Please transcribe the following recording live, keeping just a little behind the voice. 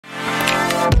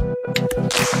Yes.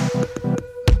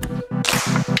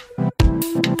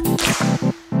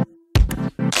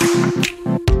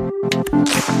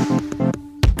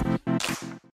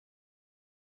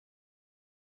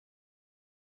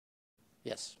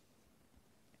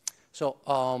 So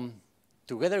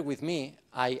together with me,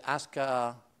 I asked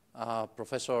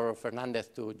Professor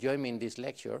Fernández to join me in this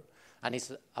lecture, and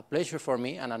it's a pleasure for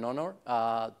me and an honor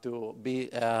to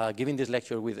be giving this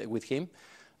lecture with him.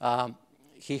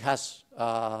 He has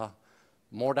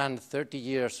more than 30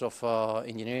 years of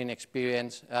engineering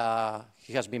experience.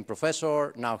 He has been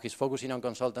professor, now he's focusing on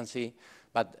consultancy,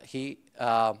 but he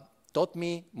taught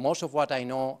me most of what I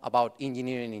know about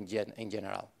engineering in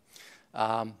general.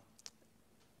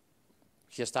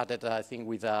 He started, I think,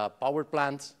 with power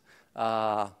plants,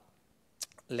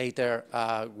 later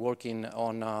working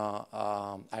on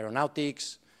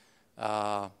aeronautics.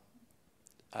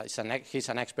 He's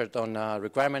an expert on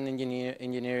requirement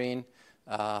engineering,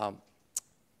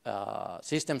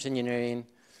 systems engineering,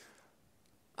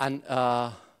 and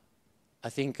I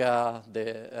think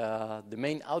the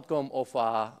main outcome of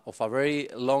a very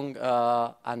long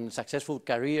and successful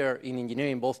career in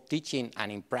engineering, both teaching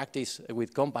and in practice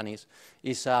with companies,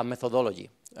 is a methodology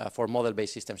for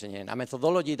model-based systems engineering. A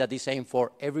methodology that is aimed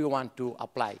for everyone to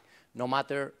apply, no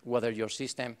matter whether your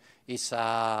system is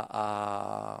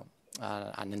an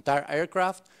entire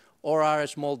aircraft or a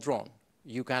small drone.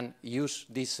 You can use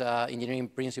these engineering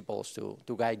principles to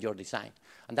guide your design.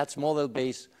 And that's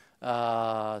model-based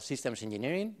systems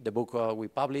engineering, the book we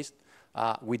published.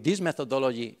 With this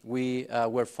methodology, we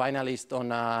were finalists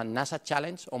on a NASA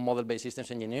challenge on model-based systems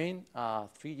engineering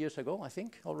 3 years ago, I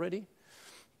think, already.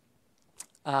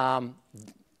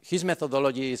 His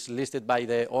methodology is listed by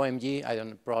the OMG.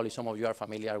 Probably some of you are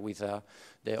familiar with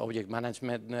the Object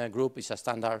Management Group. It's a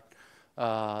standard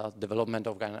development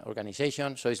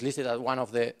organization. So it's listed as one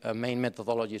of the main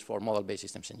methodologies for model-based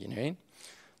systems engineering.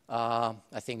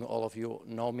 I think all of you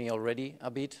know me already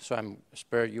a bit, so I'm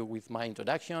spare you with my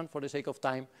introduction for the sake of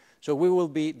time. So we will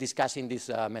be discussing this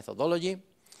methodology,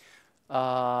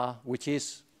 which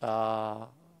is the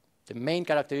main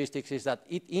characteristics is that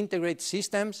it integrates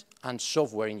systems and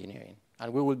software engineering.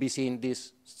 And we will be seeing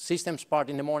this systems part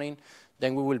in the morning,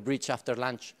 then we will bridge after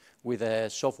lunch with the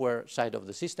software side of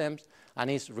the systems, and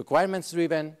it's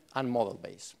requirements-driven and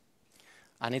model-based.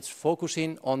 And it's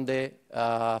focusing on the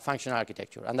functional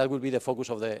architecture, and that will be the focus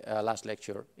of the last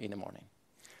lecture in the morning.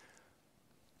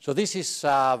 So this is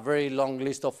a very long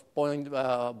list of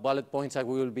bullet points that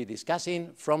we will be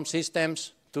discussing, from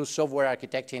systems to software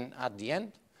architecting at the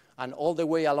end, and all the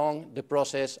way along the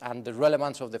process and the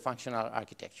relevance of the functional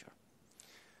architecture.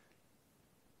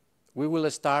 We will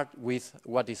start with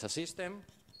what is a system,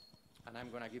 and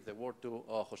I'm going to give the word to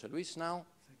José Luis now,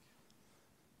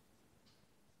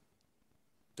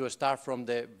 to start from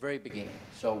the very beginning.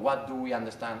 So what do we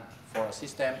understand for a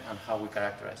system and how we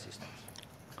characterize systems?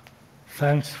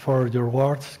 Thanks for your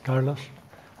words, Carlos,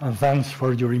 and thanks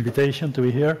for your invitation to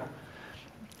be here.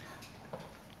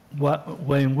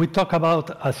 When we talk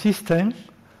about a system,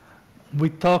 we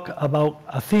talk about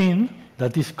a thing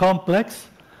that is complex,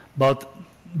 but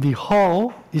the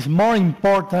whole is more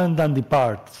important than the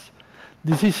parts.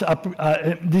 This is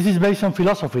based on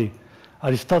philosophy,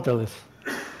 Aristotle.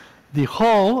 The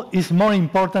whole is more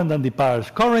important than the parts.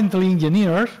 Currently,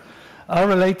 engineers are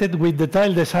related with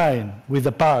detailed design, with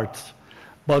the parts.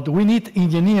 But we need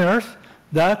engineers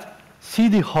that see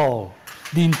the whole,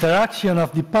 the interaction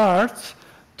of the parts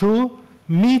to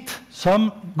meet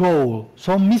some goal,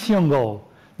 some mission goal.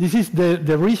 This is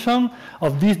the reason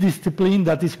of this discipline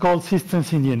that is called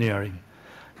systems engineering,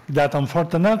 that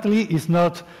unfortunately is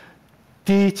not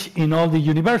taught in all the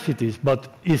universities,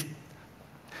 but is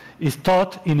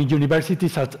taught in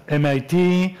universities at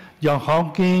MIT, Johns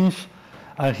Hopkins,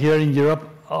 and here in Europe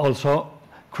also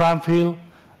Cranfield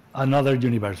and other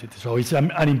universities. So it's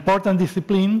an important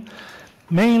discipline,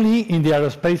 mainly in the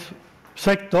aerospace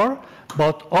sector,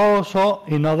 but also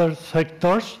in other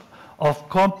sectors of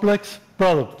complex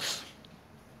products.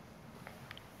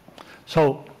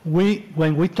 So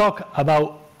when we talk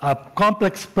about a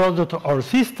complex product or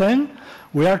system,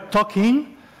 we are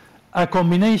talking a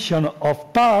combination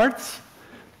of parts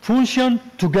function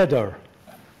together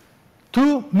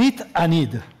to meet a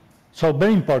need. So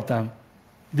very important,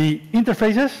 the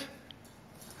interfaces,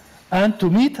 and to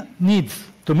meet needs,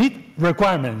 to meet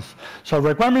requirements. So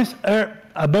requirements are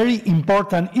a very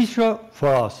important issue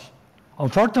for us.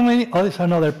 Unfortunately, it's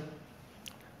another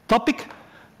topic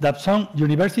that some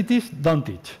universities don't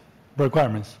teach,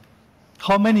 requirements.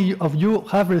 How many of you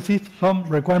have received some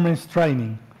requirements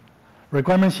training?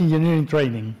 Requirements engineering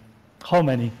training. How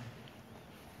many?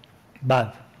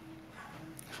 Bad.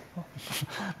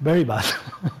 Very bad.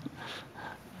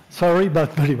 Sorry,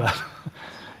 but very bad.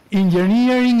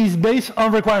 Engineering is based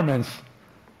on requirements.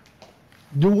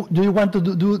 Do you want to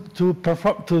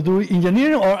do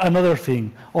engineering or another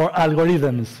thing, or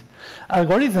algorithms?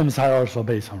 Algorithms are also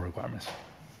based on requirements.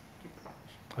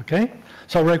 Okay?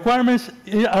 So requirements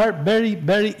are very,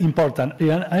 very important.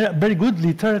 Very good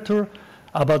literature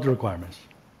about requirements.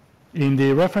 In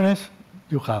the reference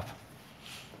you have.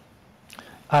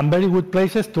 And very good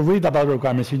places to read about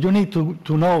requirements. If you need to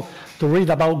read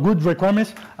about good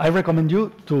requirements, I recommend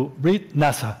you to read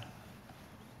NASA.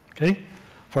 Okay?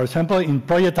 For example, in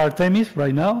Project Artemis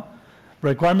right now,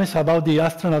 requirements about the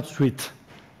astronaut suite.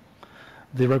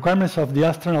 The requirements of the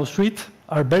astronaut suite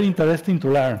are very interesting to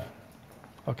learn.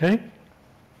 Okay?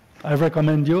 I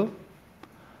recommend you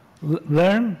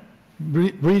learn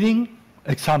reading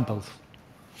examples.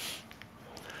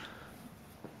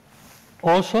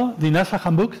 Also, the NASA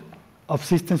Handbook of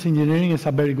Systems Engineering is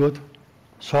a very good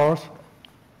source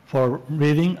for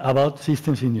reading about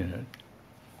systems engineering.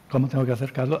 ¿Cómo tengo que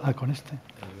hacer, Carlos? Ah, con este.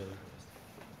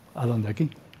 ¿A dónde? Aquí.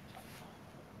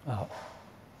 Ah.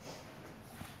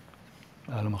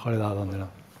 A lo mejor he dado a donde no.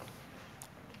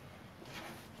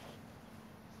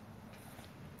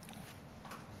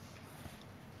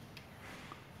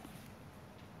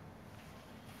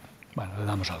 Bueno, le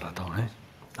damos al ratón, ¿eh?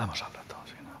 Damos al ratón,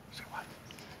 si no, es igual.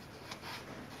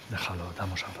 Déjalo,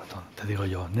 damos al ratón. Te digo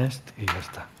yo, next, y ya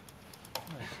está.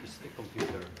 It's the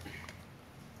computer.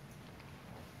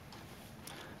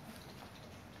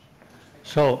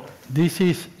 So, this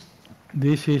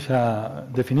is a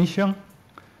definition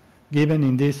given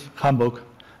in this handbook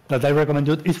that I recommend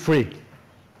you. It's free.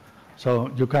 So,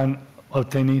 you can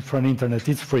obtain it from the internet.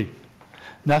 It's free.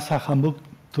 NASA Handbook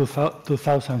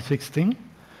 2016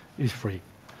 is free.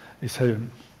 It's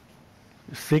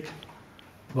thick,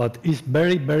 but it's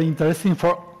very, very interesting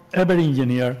for every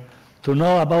engineer to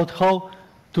know about how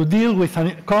to deal with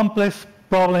a complex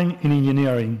problem in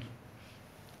engineering.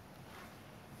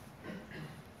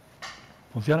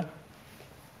 ¿Funciona?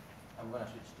 I'm going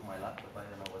to switch to my laptop. I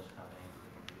don't know what's happening to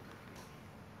the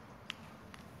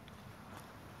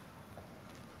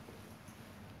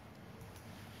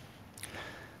computer.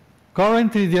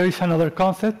 Currently, there is another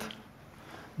concept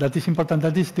that is important.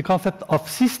 That is the concept of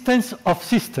systems of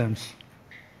systems.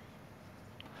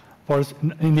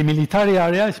 In the military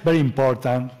area, it's very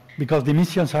important because the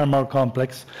missions are more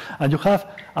complex, and you have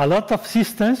a lot of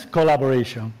systems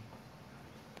collaboration.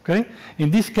 Okay? In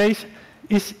this case,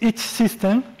 each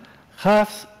system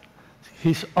has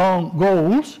his own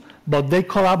goals, but they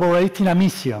collaborate in a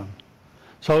mission.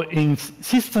 So in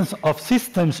systems of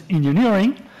systems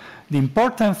engineering, the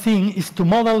important thing is to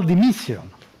model the mission.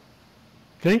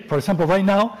 Okay? For example, right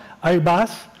now,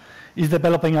 Airbus is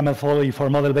developing a methodology for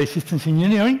model-based systems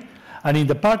engineering, and in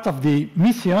the part of the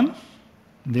mission,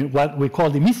 what we call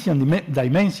the mission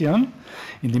dimension,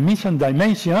 in the mission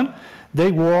dimension,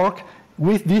 they work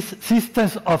with this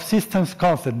systems of systems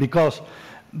concept, because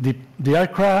the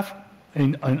aircraft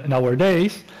in our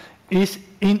days is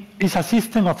a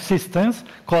system of systems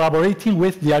collaborating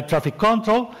with the air traffic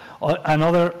control and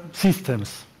other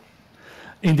systems.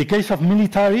 In the case of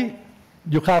military,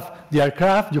 you have the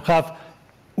aircraft, you have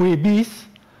UAVs,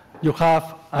 you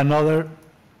have another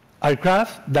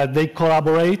aircraft that they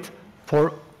collaborate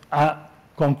for a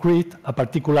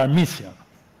particular mission.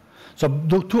 So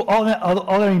the two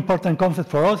other important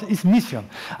concepts for us is mission.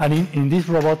 And in this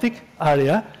robotic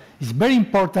area, it's very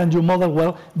important you model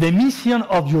well the mission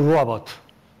of your robot.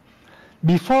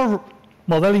 Before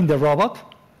modeling the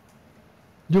robot,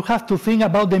 you have to think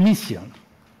about the mission,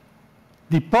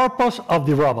 the purpose of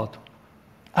the robot,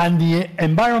 and the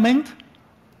environment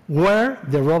where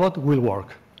the robot will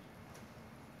work.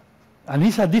 And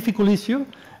it's a difficult issue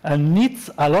and needs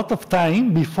a lot of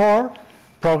time before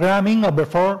programming or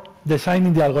before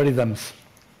designing the algorithms.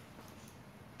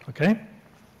 Okay?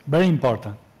 Very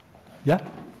important. ¿Ya?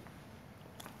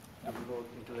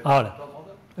 Ahora,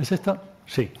 ¿es esto?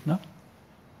 Sí, ¿no?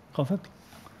 ¿Concept?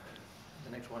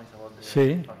 The next one is about the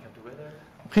Sí. function together.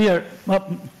 Here,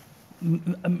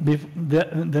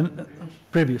 the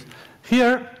previous.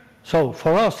 Here, so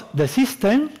for us, the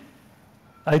system,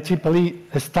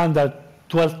 IEEE standard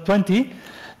 1220,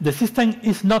 the system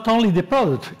is not only the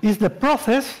product, it's the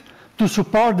process to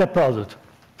support the product.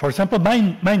 For example,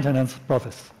 maintenance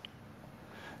process.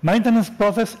 Maintenance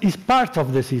process is part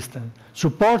of the system.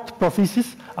 Support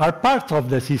processes are part of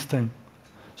the system.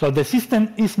 So the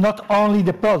system is not only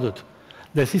the product.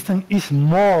 The system is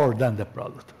more than the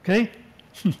product, okay?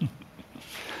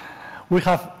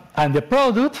 And the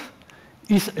product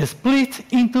is split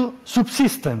into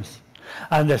subsystems.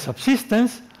 And the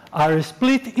subsystems are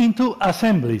split into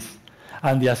assemblies,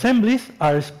 and the assemblies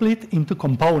are split into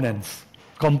components.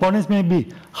 Components may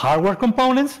be hardware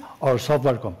components or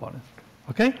software components.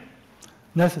 Okay?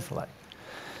 Next slide.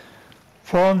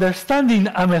 For understanding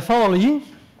a methodology,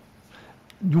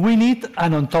 we need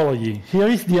an ontology. Here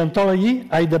is the ontology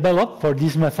I developed for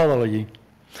this methodology.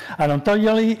 An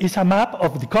ontology is a map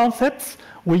of the concepts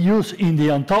we use in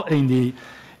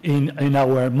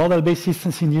our model-based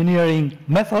systems engineering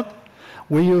method.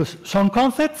 We use some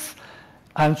concepts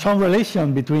and some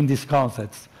relation between these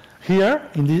concepts. Here,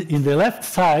 in the left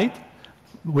side,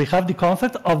 we have the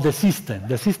concept of the system.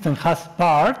 The system has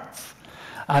parts,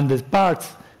 and the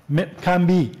parts can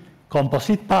be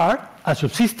composite part. A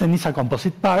subsystem is a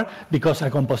composite part because a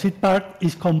composite part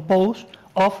is composed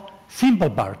of simple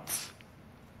parts.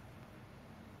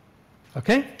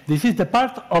 Okay? This is the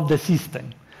part of the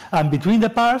system. And between the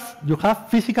parts, you have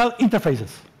physical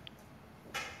interfaces.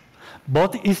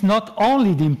 But it's not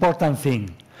only the important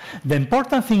thing. The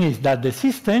important thing is that the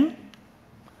system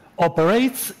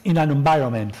operates in an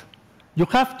environment. You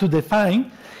have to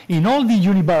define in all the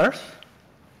universe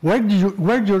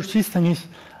where your system is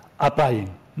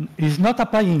applying. It's not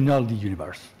applying in all the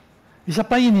universe. It's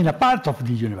applying in a part of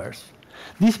the universe.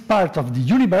 This part of the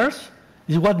universe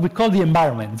is what we call the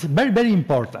environment. It's very, very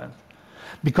important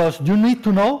because you need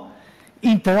to know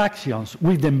interactions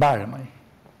with the environment,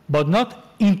 but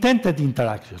not intended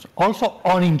interactions, also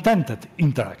unintended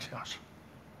interactions.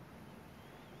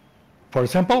 For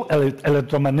example,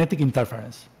 electromagnetic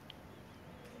interference.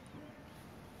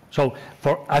 So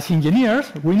as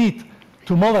engineers, we need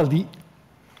to model the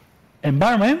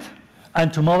environment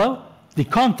and to model the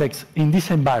context in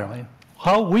this environment,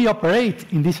 how we operate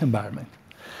in this environment,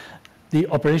 the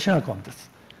operational context.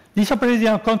 This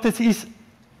operational context is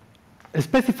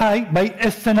specified by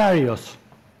scenarios.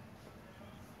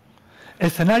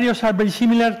 Scenarios are very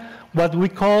similar what we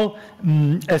call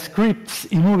scripts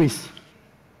in movies,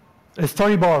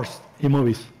 storyboards in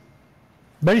movies.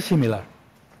 Very similar.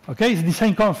 Okay, it's the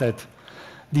same concept.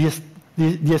 The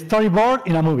storyboard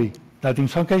in a movie, that in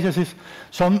some cases is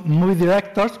some movie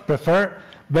directors prefer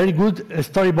very good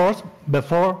storyboards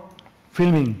before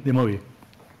filming the movie.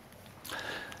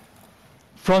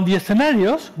 From the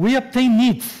scenarios, we obtain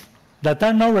needs that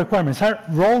are not requirements, are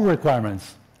role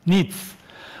requirements, needs.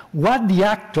 What the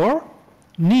actor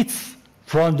needs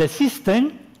from the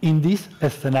system in this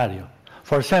scenario.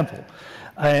 For example,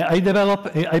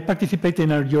 I participated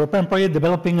in a European project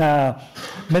developing a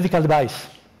medical device.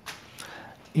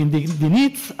 The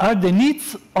needs are the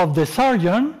needs of the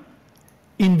surgeon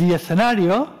in the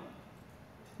scenario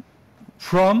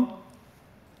from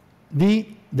the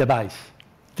device.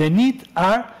 The need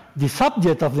are, the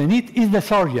subject of the need is the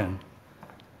surgeon.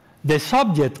 The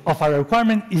subject of a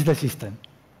requirement is the system.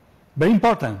 Very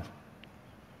important.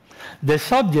 The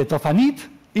subject of a need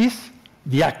is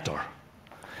the actor.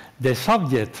 The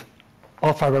subject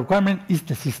of a requirement is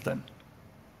the system.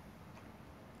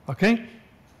 Okay?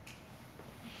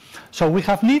 So we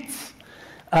have needs,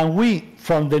 and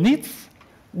from the needs,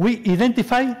 we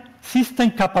identify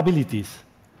system capabilities.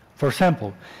 For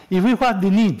example, if we have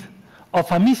the need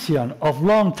of a mission, of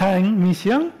long-time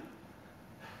mission,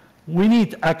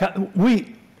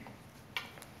 we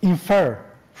infer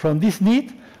from this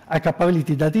need a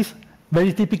capability that is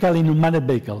very typical in unmanned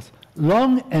vehicles,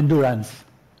 long endurance.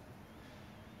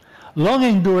 Long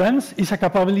endurance is a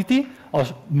capability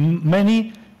of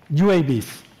many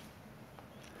UAVs.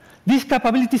 This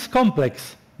capability is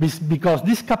complex because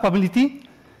this capability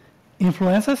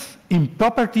influences in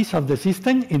properties of the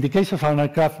system, in the case of an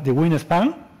aircraft, the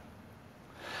wingspan,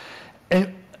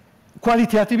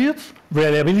 quality attributes,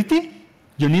 reliability.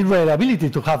 You need reliability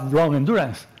to have long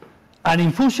endurance. And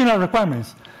in functional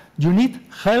requirements, you need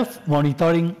health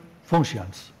monitoring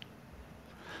functions.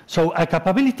 So a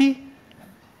capability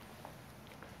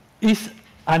is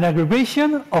an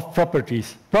aggregation of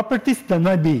properties. Properties that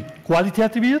might be quality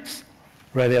attributes,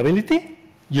 reliability,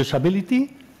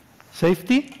 usability,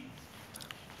 safety,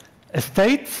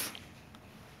 states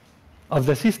of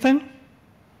the system,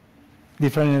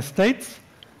 different states,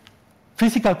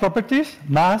 physical properties,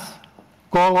 mass,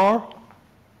 color,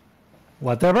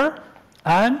 whatever,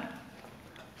 and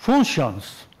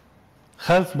functions,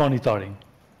 health monitoring.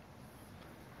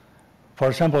 For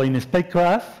example, in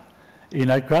spacecraft, in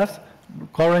aircraft,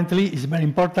 currently it's very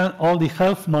important, all the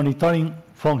health monitoring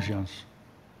functions.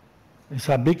 It's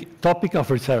a big topic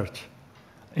of research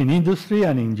in industry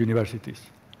and in universities.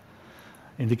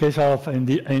 In the case of,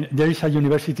 there is a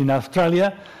university in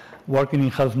Australia working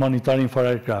in health monitoring for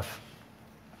aircraft.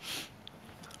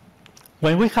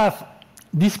 When we have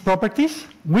these properties,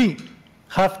 we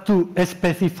have to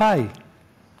specify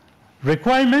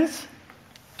requirements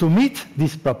to meet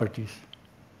these properties.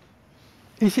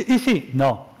 Is it easy?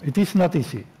 No, it is not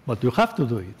easy, but you have to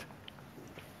do it.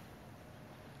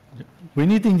 We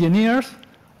need engineers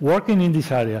working in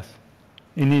these areas,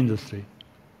 in industry.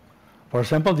 For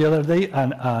example, the other day,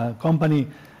 a company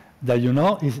that you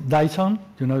know is Dyson.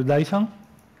 You know Dyson?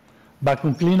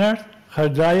 Vacuum cleaners, hair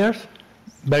dryers,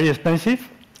 very expensive.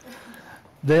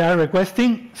 They are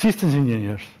requesting systems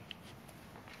engineers.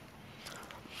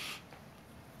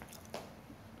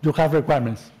 You have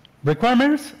requirements.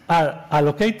 Requirements are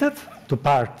allocated to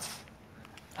parts,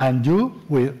 and you,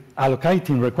 with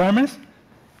allocating requirements,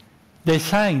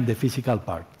 design the physical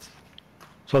parts.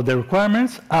 So the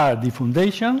requirements are the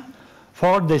foundation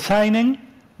for designing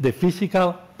the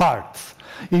physical parts.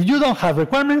 If you don't have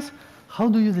requirements, how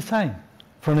do you design?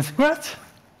 From scratch?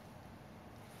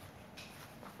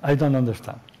 I don't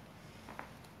understand.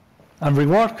 And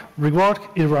rework,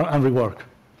 and rework.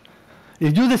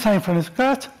 If you design from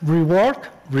scratch, rework,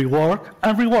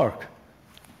 and rework.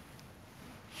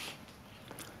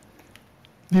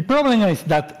 The problem is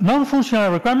that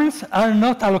non-functional requirements are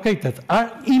not allocated,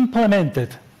 are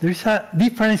implemented. There is a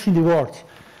difference in the words.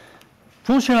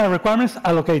 Functional requirements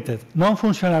allocated,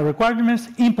 non-functional requirements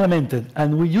implemented,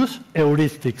 and we use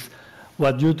heuristics,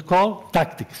 what you'd call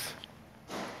tactics.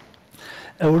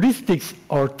 Heuristics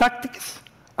or tactics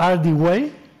are the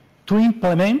way to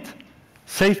implement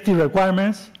safety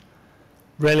requirements,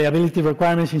 reliability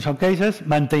requirements in some cases,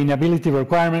 maintainability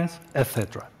requirements,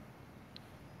 etc.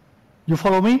 You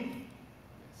follow me?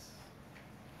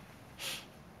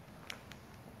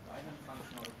 Why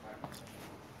non-functional requirements?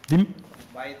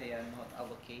 Why they are not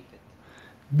allocated?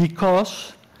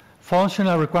 Because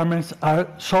functional requirements are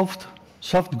soft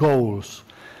goals,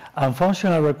 and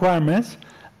functional requirements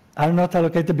are not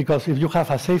allocated because if you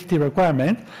have a safety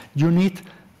requirement, you need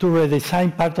to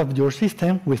redesign part of your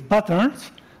system with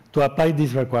patterns to apply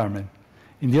this requirement.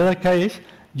 In the other case,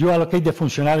 you allocate the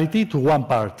functionality to one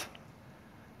part.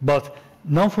 But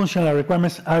non-functional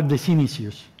requirements are design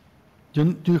issues.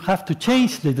 You have to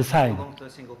change the design. Belong to a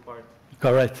single part.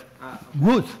 Correct. Okay.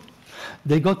 Good.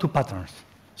 They go to patterns.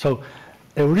 So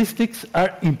heuristics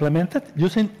are implemented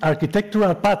using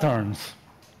architectural patterns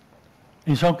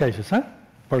in some cases. Huh?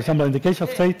 For example, in the case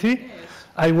of safety,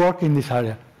 I work in this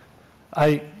area.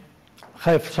 I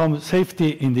have some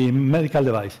safety in the medical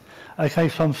device. I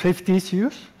have some safety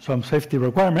issues, some safety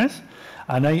requirements,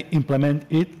 and I implement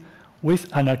it with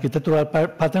an architectural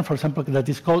pattern, for example, that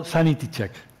is called sanity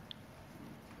check.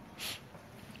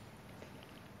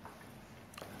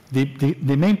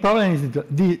 The main problem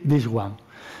is this one.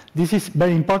 This is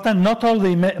very important. Not all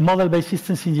the model-based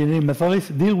systems engineering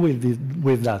methodologies deal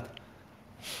with that.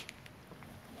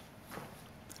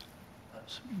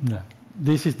 No.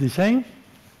 This is the same.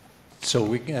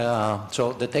 So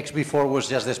so the text before was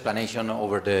just the explanation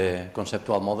over the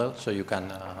conceptual model, so you can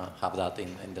have that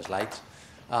in the slides.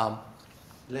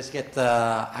 Let's get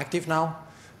active now.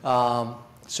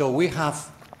 So we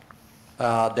have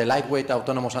the lightweight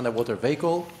autonomous underwater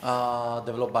vehicle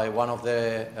developed by one of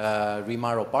the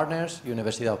REMARO partners,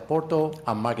 University of Porto,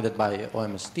 and marketed by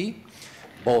OMST,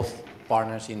 both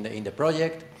partners in the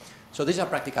project. So this is a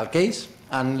practical case,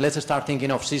 and let's start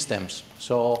thinking of systems.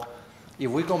 So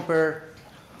if we compare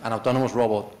an autonomous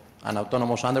robot, an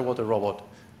autonomous underwater robot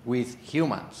with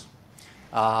humans,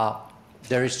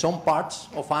 there is some parts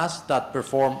of us that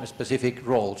perform specific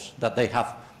roles, that they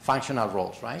have functional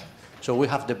roles, right? So we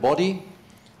have the body,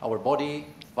 our body,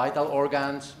 vital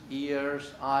organs,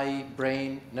 ears, eye,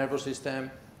 brain, nervous system.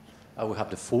 We have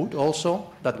the food also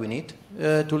that we need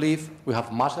to live. We have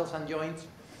muscles and joints.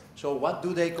 So what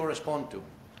do they correspond to?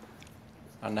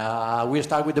 And we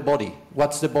start with the body.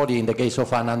 What's the body in the case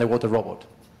of an underwater robot?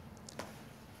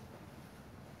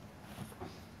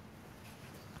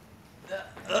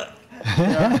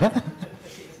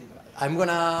 I'm going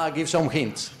to give some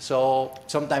hints. So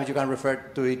sometimes you can refer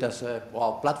to it as,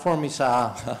 well, platform is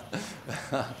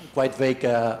quite vague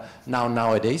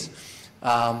nowadays.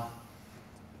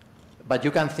 But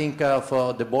you can think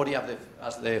of the body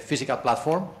as the physical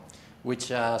platform,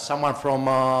 which someone from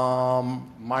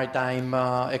maritime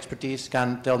expertise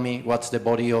can tell me what's the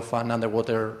body of an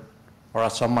underwater or a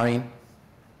submarine?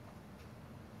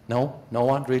 No? No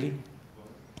one, really?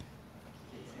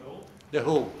 The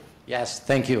hull. Yes,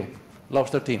 thank you.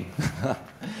 Lobster team.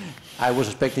 I was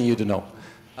expecting you to know.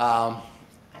 I'm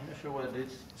not sure what it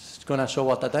is. It's going to show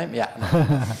at that time? Yeah.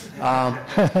 No.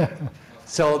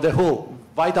 So the hull,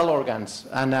 vital organs.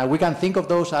 And we can think of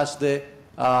those as the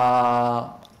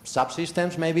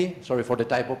subsystems, maybe. Sorry for the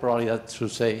typo, probably that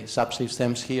should say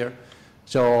subsystems here.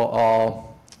 So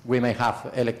we may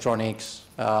have electronics,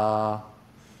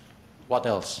 What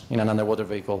else in an underwater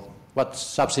vehicle? What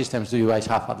subsystems do you guys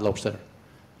have at Lobster?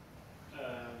 Well,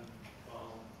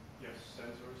 yes,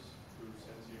 sensors to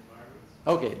sense the environment.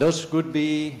 Okay, those could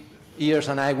be ears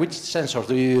and eye. Which sensors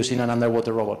do you use in an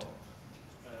underwater robot?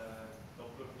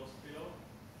 Doppler velocity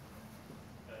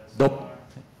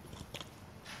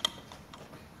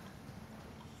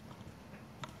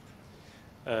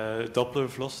log. Doppler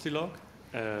velocity log.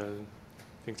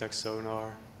 Things like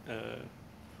sonar.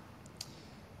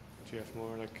 Do you have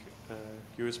more like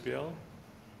USBL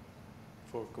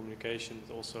for communication,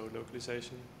 but also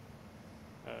localization?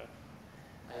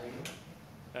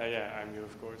 Yeah, IMU,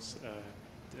 of course.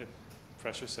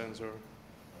 Pressure sensor,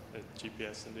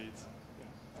 GPS, indeed.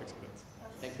 Yeah, things like that.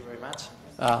 Thank you very much.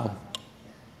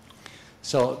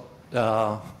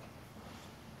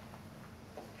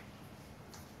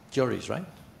 Joris, right?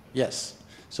 Yes.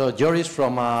 So Joris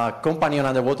from a company on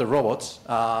underwater robots,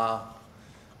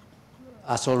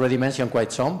 as already mentioned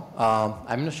quite some.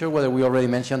 I'm not sure whether we already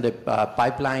mentioned the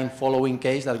pipeline following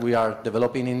case that we are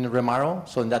developing in REMARO.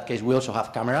 So in that case, we also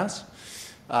have cameras.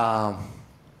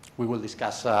 We will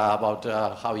discuss about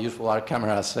how useful are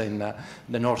cameras in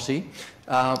the North Sea.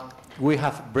 We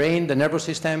have brain, the nervous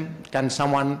system. Can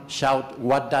someone shout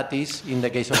what that is in the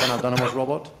case of an autonomous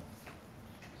robot?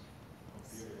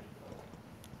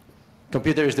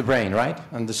 Computer is the brain, right?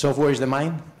 And the software is the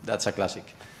mind? That's a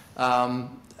classic.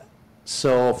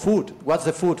 So food, what's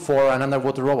the food for an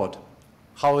underwater robot?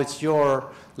 How is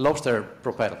your Lobster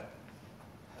propelled?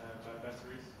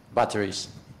 Batteries. Batteries.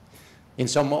 In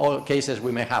some cases,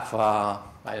 we may have, I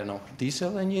don't know,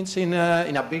 diesel engines in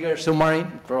a bigger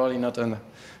submarine. Probably not.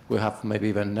 We have maybe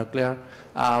even nuclear.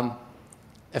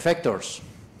 Effectors.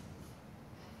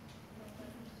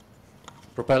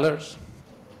 Propellers.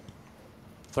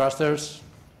 Thrusters.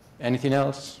 Anything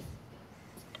else?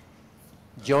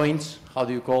 Joints. How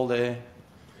do you call the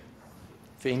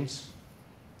fins?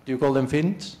 Do you call them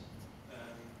fins?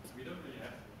 We don't really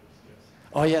have those, yes.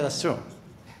 Oh, yeah, that's true.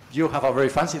 You have a very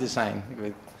fancy design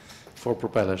for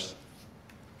propellers.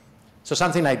 So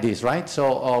something like this, right?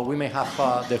 So we may have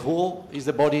the hull is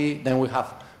the body, then we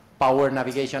have power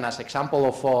navigation as example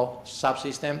of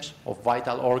subsystems of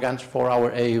vital organs for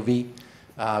our AUV.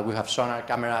 We have sonar,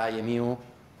 camera, IMU,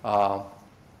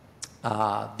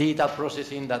 digital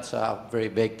processing, that's a very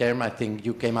big term. I think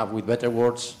you came up with better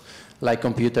words like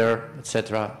computer,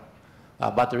 etc.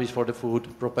 Batteries for the food,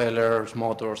 propellers,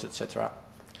 motors, etc.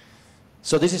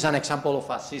 So this is an example of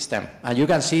a system. And you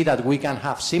can see that we can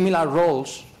have similar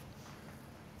roles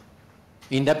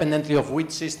independently of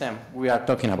which system we are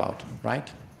talking about, right?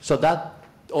 So that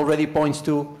already points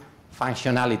to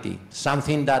functionality,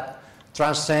 something that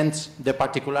transcends the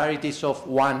particularities of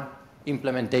one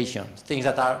implementation, things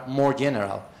that are more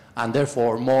general and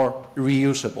therefore more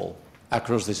reusable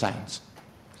across designs.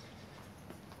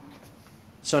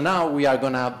 So now we are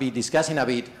going to be discussing a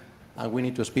bit, and we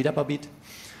need to speed up a bit,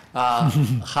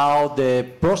 how the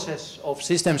process of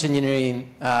systems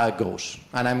engineering goes.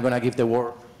 And I'm going to give the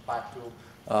word back to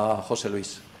José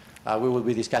Luis. We will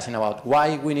be discussing about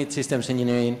why we need systems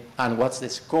engineering and what's the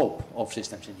scope of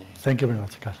systems engineering. Thank you very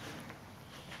much, Carl.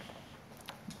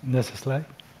 Next slide.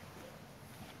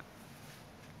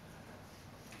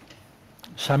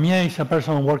 Samia is a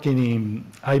person working in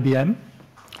IBM,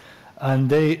 and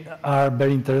they are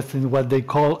very interested in what they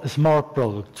call smart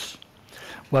products.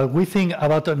 When we think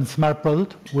about a smart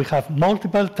product, we have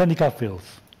multiple technical fields.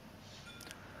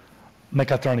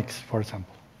 Mechatronics, for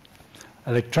example.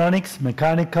 Electronics,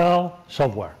 mechanical,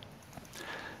 software.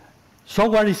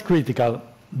 Software is critical.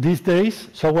 These days,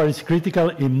 software is critical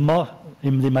in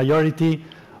the majority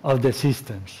of the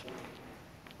systems.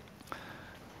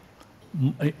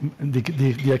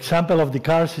 The example of the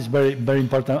cars is very, very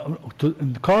important.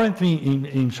 Currently,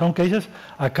 in some cases,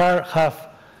 a car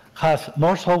has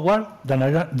more software than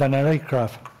an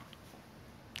aircraft,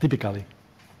 typically.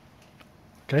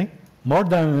 Okay? More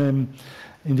than,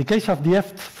 in the case of the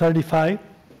F-35,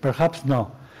 perhaps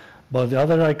no. But the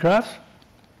other aircrafts,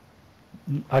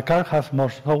 a car has more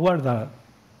software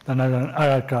than an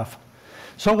aircraft.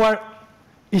 Software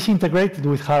is integrated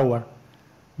with hardware.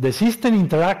 The system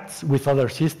interacts with other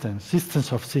systems,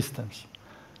 systems of systems.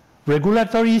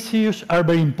 Regulatory issues are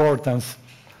very important.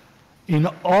 In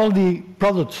all the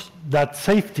products that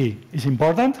safety is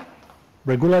important,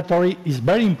 regulatory is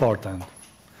very important.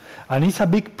 And it's a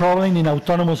big problem in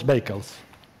autonomous vehicles,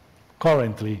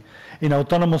 currently, in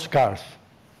autonomous cars.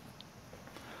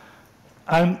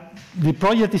 And the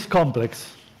project is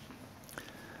complex.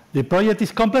 The project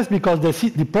is complex because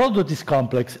the product is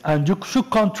complex, and you should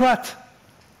contract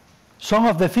some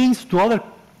of the things to other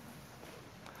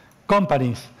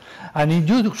companies. And if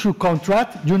you should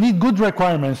contract, you need good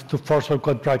requirements for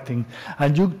subcontracting.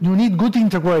 And you need good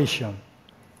integration.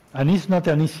 And it's not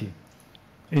an easy.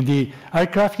 In the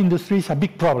aircraft industry, it's a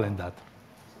big problem, that.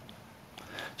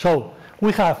 So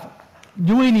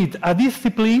we need a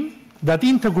discipline that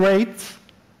integrates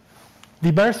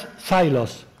diverse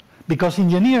silos, because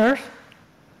engineers'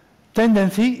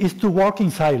 tendency is to work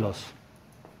in silos.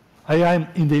 I am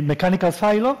in the mechanical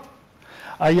silo,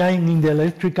 I am in the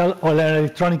electrical or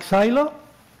electronic silo,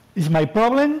 is my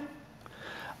problem.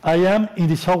 I am in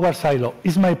the software silo,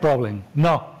 is my problem.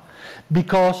 No,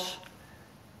 because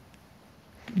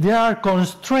there are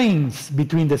constraints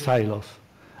between the silos,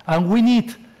 and we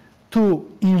need to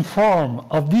inform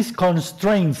of these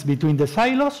constraints between the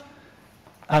silos,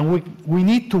 and we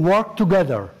need to work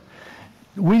together.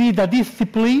 We need a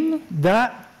discipline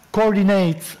that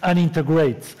coordinates and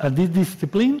integrates, and this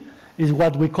discipline is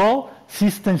what we call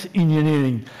systems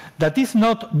engineering. That is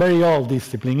not very old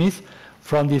discipline, it's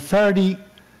from the 30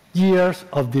 years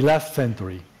of the last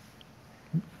century,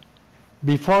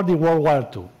 before the World War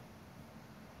II.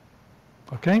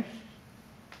 Okay?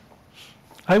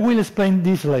 I will explain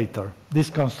this later, these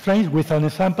constraints, with an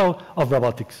example of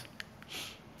robotics.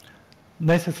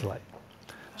 Next slide.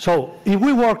 So if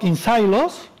we work in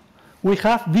silos, we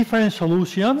have different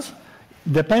solutions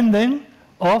depending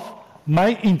of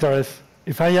my interest.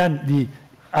 If I am the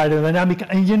aerodynamic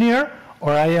engineer,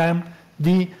 or I am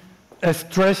the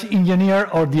stress engineer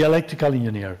or the electrical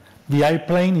engineer. The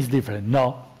airplane is different.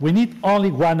 No, we need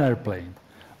only one airplane.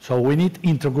 So we need to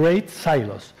integrate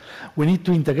silos. We need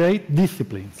to integrate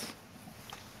disciplines.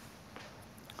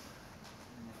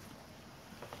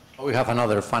 We have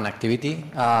another fun activity.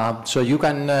 So you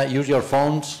can use your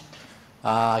phones,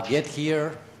 get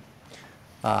here.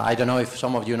 I don't know if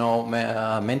some of you know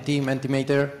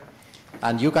Mentimeter,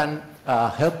 and you can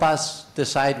help us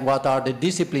decide what are the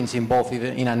disciplines involved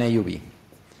in an AUV.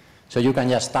 So you can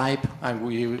just type, and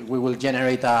we will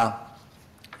generate a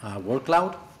word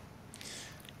cloud.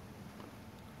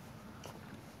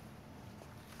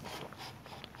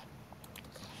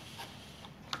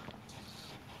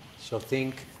 So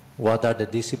think, what are the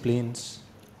disciplines?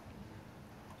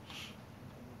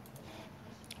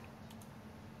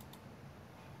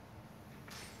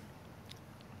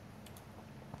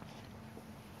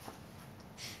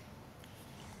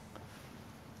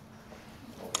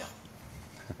 Oh, yeah.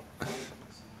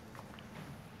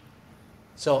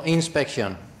 So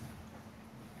inspection.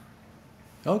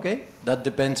 Okay, that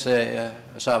depends.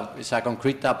 So it's a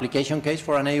concrete application case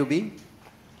for an AUV.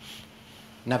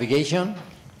 Navigation.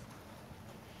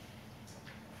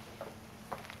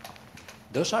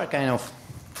 Those are kind of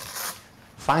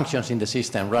functions in the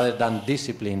system rather than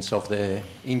disciplines of the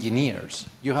engineers.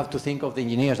 You have to think of the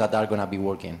engineers that are going to be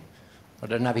working. Are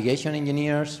there navigation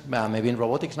engineers? Maybe in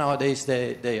robotics nowadays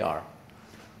they are.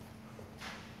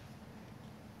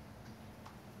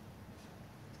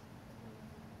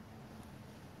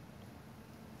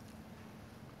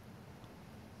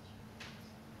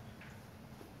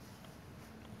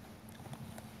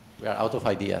 We are out of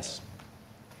ideas.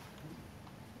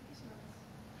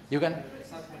 You can?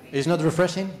 It's not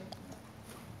refreshing?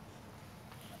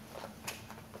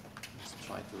 Let's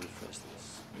try to refresh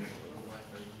this.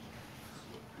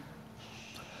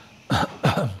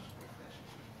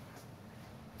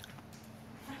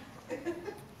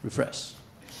 Refresh.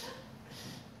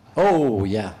 Oh,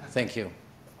 yeah, thank you.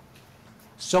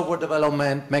 Software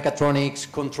development,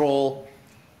 mechatronics, control,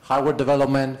 hardware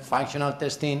development, functional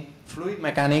testing, fluid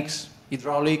mechanics,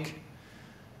 hydraulic,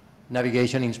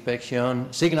 navigation inspection,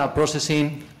 signal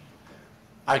processing,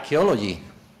 archaeology.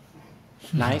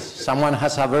 Nice. Someone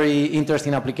has a very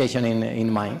interesting application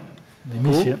in mind. The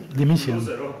mission.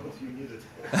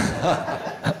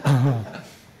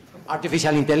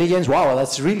 Artificial intelligence. Wow,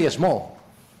 that's really small.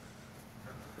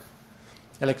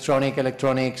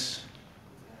 Electronics.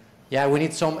 Yeah, we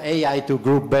need some AI to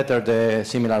group better the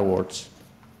similar words.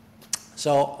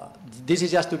 So this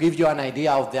is just to give you an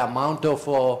idea of the amount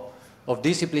of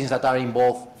disciplines that are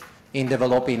involved in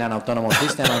developing an autonomous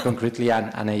system and concretely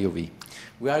an AUV.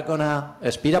 We are going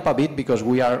to speed up a bit because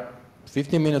we are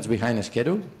 15 minutes behind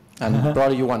schedule, and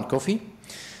probably you want coffee.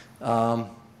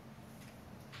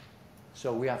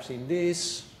 So we have seen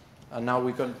this, and now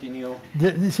we continue.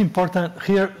 It's important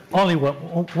here, only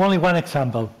one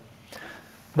example.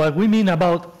 What we mean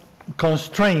about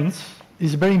constraints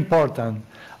is very important.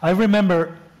 I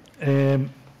remember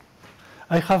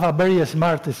I have a very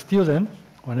smart student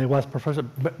when I was professor,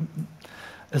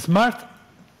 a smart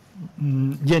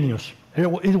genius. He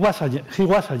was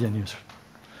a genius,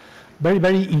 very,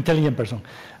 very intelligent person.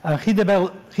 And he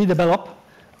developed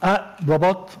a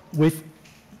robot with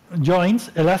joints,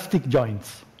 elastic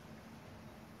joints.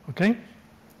 Okay?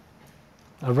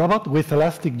 A robot with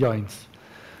elastic joints.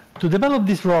 To develop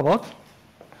this robot,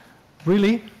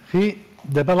 really, he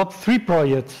developed 3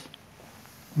 projects: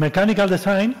 mechanical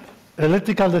design,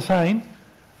 electrical design,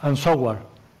 and software.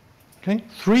 Okay?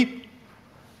 3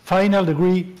 final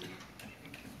degree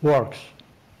works.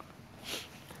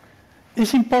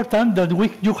 It's important that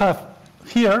you have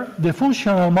here the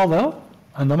functional model,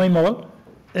 and the main model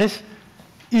is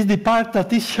the part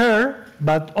that is shared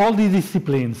by all the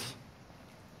disciplines.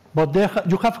 But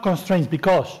you have constraints,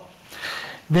 because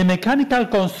the mechanical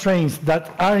constraints that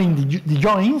are in the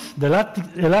joints, the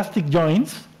elastic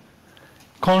joints,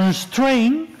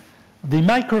 constrain the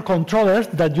microcontrollers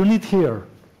that you need here.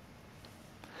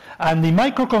 And the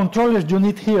microcontrollers you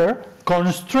need here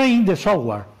constrain the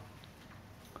software.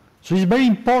 So it's very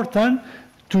important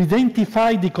to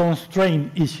identify the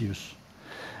constraint issues.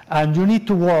 And you need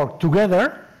to work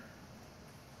together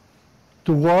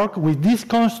to work with this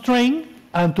constraint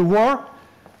and to work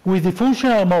with the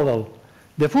functional model.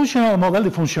 The functional model, the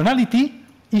functionality,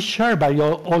 is shared by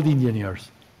all the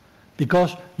engineers,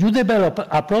 because you develop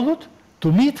a product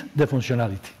to meet the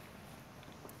functionality.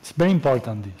 It's very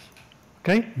important, this.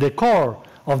 Okay? The core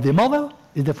of the model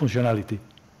is the functionality.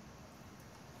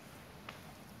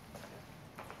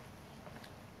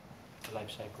 The life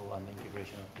cycle and the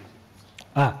integration of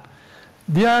this.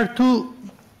 There are 2,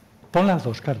 pon las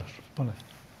dos, Carlos, pon las.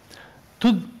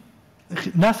 2,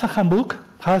 NASA handbook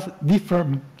has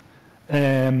different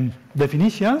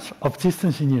definitions of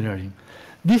systems engineering.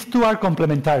 These 2 are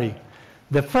complementary.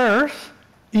 The first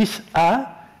is a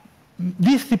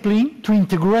discipline to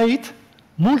integrate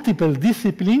multiple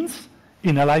disciplines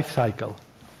in a life cycle.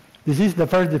 This is the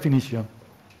first definition.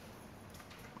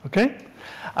 Okay?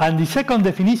 And the second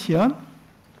definition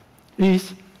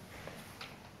is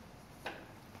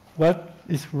what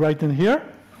is written here: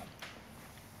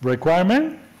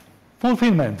 requirement,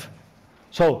 fulfillment.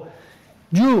 So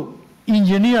you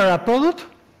engineer a product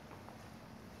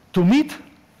to meet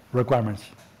requirements.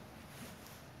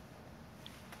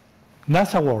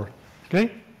 NASA word,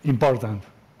 okay? Important.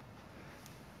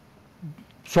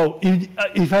 So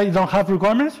if I don't have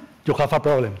requirements, you have a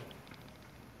problem.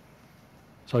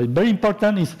 So it's very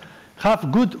important is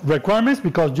have good requirements,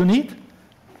 because you need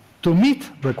to meet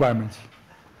requirements.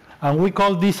 And we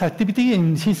call this activity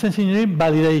in systems engineering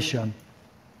validation.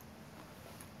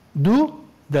 Do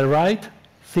the right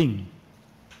thing.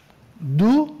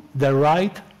 Do the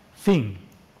right thing.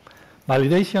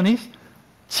 Validation is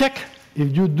check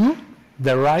if you do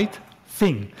the right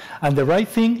thing. And the right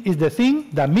thing is the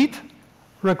thing that meets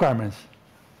requirements.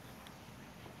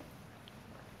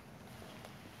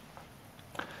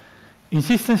 In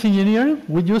systems engineering,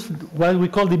 we use what we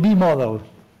call the B model.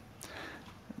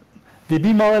 The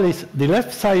B model is the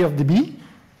left side of the B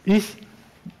is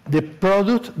the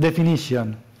product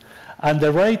definition, and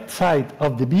the right side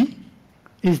of the B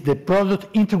is the product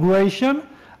integration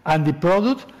and the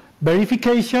product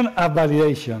verification and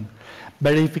validation.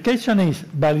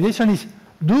 Validation is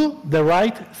do the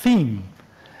right thing.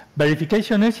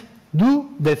 Verification is do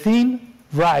the thing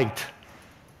right.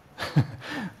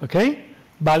 Okay?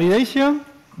 Validation,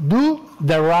 do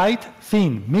the right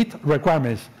thing, meet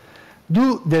requirements.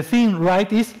 Do the thing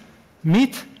right is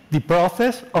meet the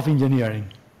process of engineering.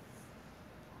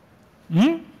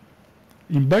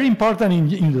 Very important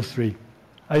in industry.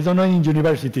 I don't know in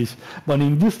universities, but in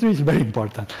industry it's very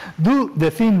important. Do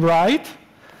the thing right,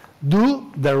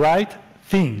 do the right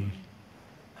thing.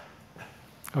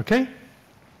 Okay?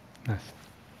 Nice.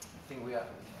 I think we are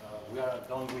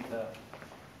done with the...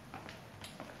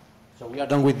 So we are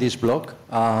done with this block.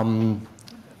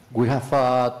 We have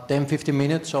 10-15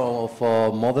 minutes of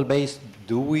model-based.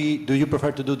 Do you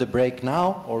prefer to do the break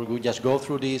now, or we just go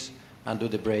through this and do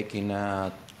the break in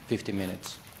 15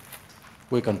 minutes?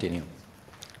 We continue.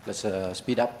 Let's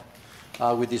speed up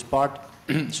with this part.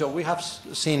 So we have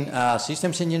seen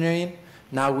systems engineering.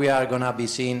 Now we are going to be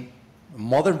seeing a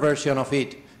modern version of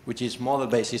it, which is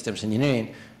model-based systems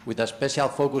engineering, with a special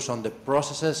focus on the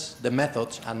processes, the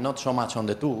methods, and not so much on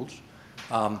the tools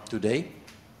today.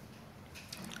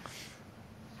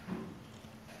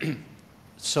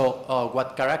 So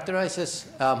what characterizes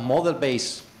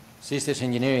model-based systems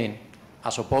engineering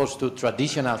as opposed to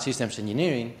traditional systems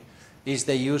engineering is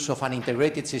the use of an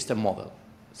integrated system model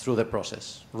through the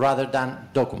process rather than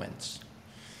documents.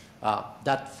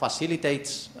 That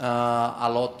facilitates a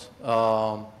lot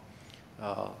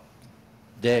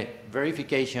the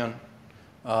verification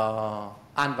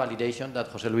and validation that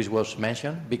José Luis was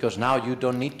mentioned, because now you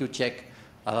don't need to check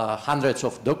hundreds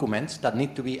of documents that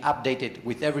need to be updated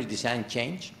with every design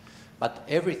change, but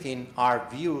everything are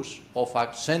views of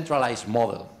a centralized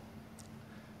model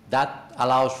that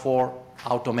allows for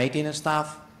automating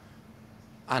stuff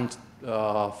and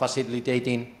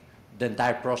facilitating the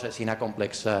entire process in a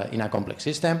complex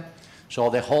system. So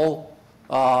the whole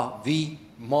V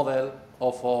model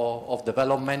of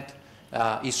development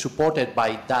is supported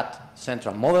by that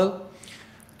central model.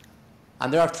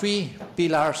 And there are three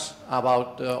pillars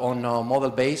about on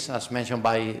model base, as mentioned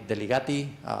by Deligatti,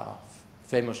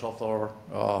 famous author.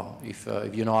 If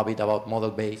you know a bit about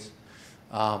model base,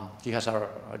 he has a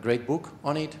great book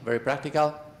on it, very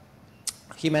practical.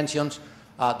 He mentions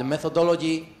the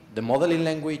methodology, the modeling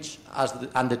language,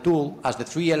 and the tool as the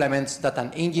three elements that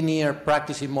an engineer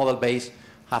practicing model base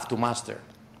have to master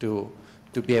to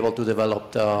be able to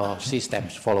develop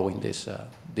systems following this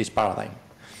paradigm.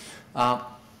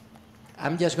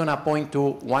 I'm just going to point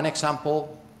to one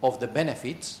example of the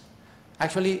benefits.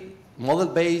 Actually, model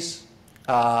base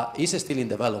is still in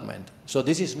development. So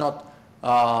this is not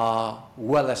a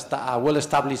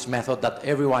well-established method that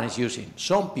everyone is using.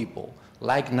 Some people,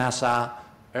 like NASA,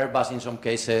 Airbus in some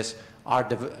cases, are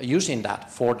using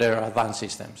that for their advanced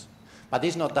systems. But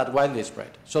it's not that widely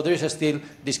spread. So there is still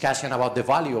discussion about the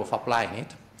value of applying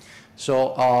it.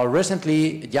 So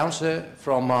recently, José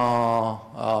from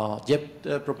Jet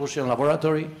Propulsion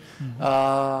Laboratory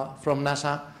from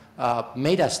NASA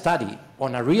made a study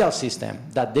on a real system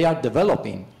that they are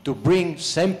developing to bring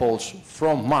samples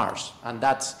from Mars, and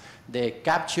that's the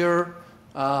capture,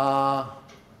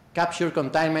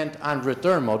 containment, and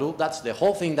return module. That's the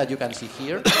whole thing that you can see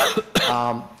here.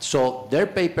 So their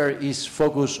paper is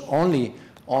focused only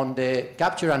on the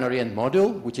capture and orient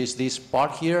module, which is this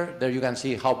part here. There you can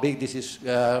see how big this is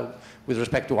with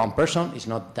respect to one person. It's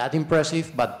not that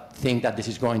impressive, but think that this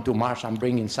is going to Mars and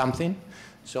bringing something.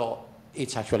 So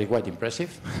it's actually quite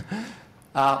impressive.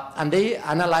 And they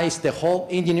analyzed the whole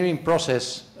engineering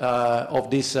process of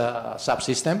this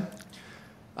subsystem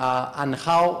and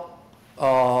how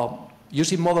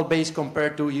using model-based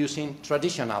compared to using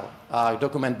traditional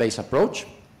document-based approach.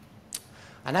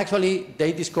 And actually,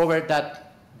 they discovered that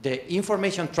the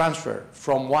information transfer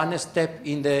from one step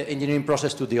in the engineering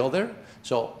process to the other,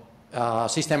 so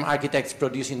system architects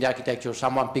producing the architecture,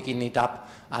 someone picking it up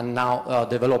and now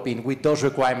developing with those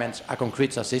requirements a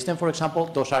concrete system, for example,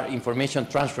 those are information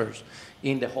transfers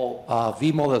in the whole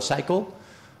V model cycle.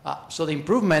 So the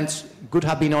improvements could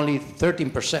have been only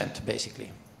 13%,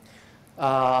 basically.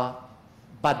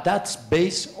 But that's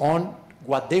based on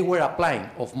what they were applying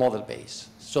of model-based.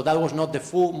 So that was not the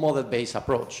full model-based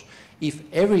approach. If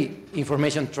every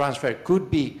information transfer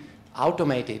could be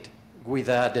automated with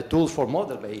the tools for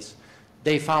model-based,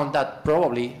 they found that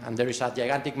probably, and there is a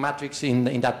gigantic matrix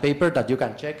in that paper that you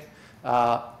can check,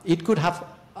 it could have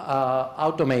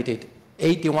automated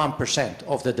 81%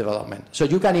 of the development. So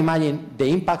you can imagine the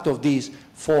impact of this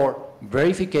for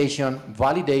verification,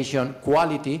 validation,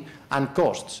 quality, and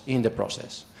costs in the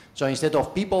process. So instead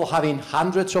of people having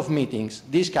hundreds of meetings,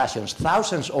 discussions,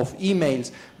 thousands of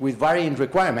emails with varying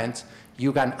requirements,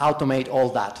 you can automate all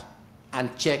that and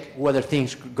check whether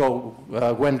things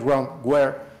went wrong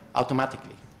where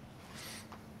automatically.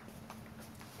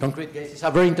 Concrete case is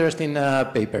a very interesting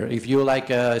paper. If you like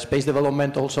space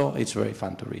development also, it's very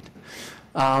fun to read.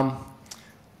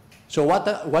 So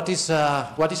what is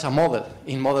a model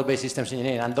in model-based systems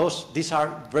engineering? And these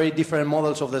are very different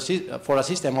models for a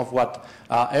system of what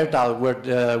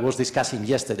Erdal was discussing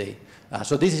yesterday.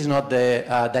 So this is not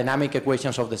the dynamic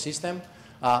equations of the system,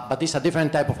 but it's a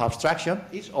different type of abstraction.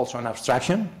 It's also an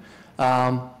abstraction.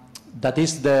 That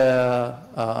is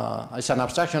it's an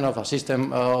abstraction of a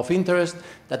system of interest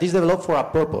that is developed for a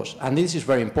purpose. And this is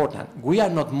very important. We are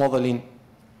not modeling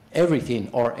everything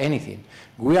or anything.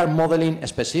 We are modeling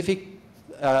specific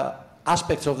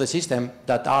aspects of the system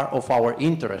that are of our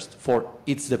interest for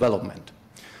its development.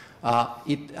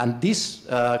 And this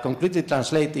completely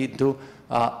translates into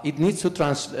it needs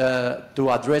to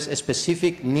address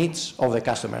specific needs of the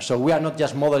customer. So we are not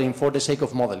just modeling for the sake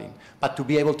of modeling, but to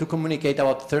be able to communicate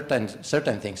about certain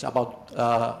things,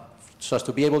 so as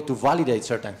to be able to validate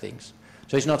certain things.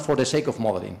 So it's not for the sake of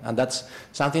modeling. And that's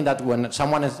something that when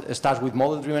someone starts with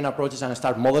model-driven approaches and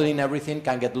start modeling everything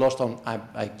can get lost on,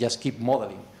 I just keep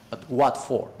modeling. But what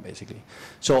for, basically?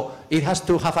 So it has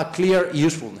to have a clear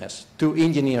usefulness to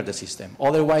engineer the system.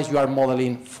 Otherwise, you are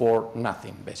modeling for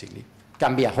nothing, basically.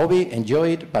 Can be a hobby, enjoy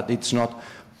it, but it's not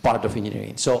part of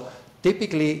engineering. So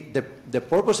typically, the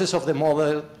purposes of the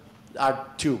model are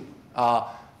two.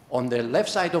 On the left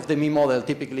side of the ME model,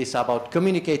 typically it's about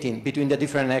communicating between the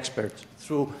different experts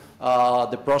through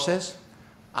the process.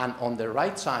 And on the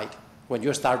right side, when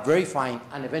you start verifying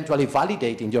and eventually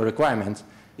validating your requirements,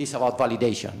 is about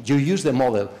validation. You use the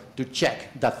model to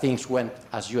check that things went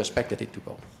as you expected it to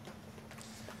go.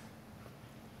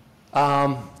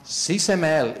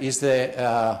 SysML is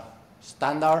the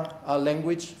standard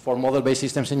language for model-based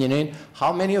systems engineering.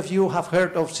 How many of you have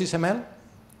heard of SysML?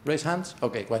 Raise hands.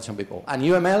 Okay, quite some people. And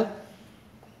UML?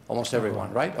 Almost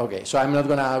everyone, right? Okay, so I'm not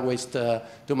going to waste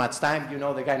too much time. You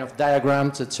know the kind of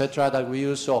diagrams, etc., that we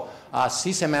use. So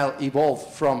SysML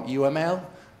evolved from UML.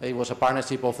 It was a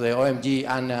partnership of the OMG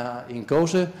and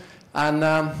José. And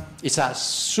it's a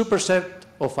superset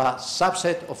of a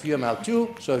subset of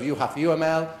UML2. So if you have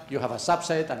UML, you have a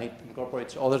subset, and it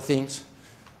incorporates other things.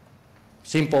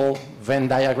 Simple Venn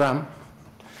diagram.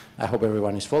 I hope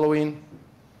everyone is following.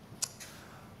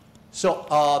 So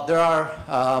there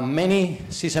are many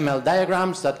SysML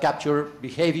diagrams that capture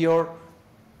behavior,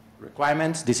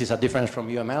 requirements. This is a difference from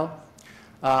UML.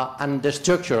 And the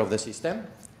structure of the system.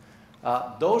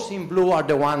 Those in blue are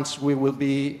the ones we will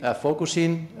be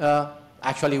focusing.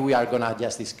 Actually, we are going to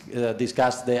just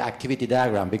discuss the activity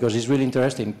diagram because it's really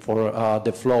interesting for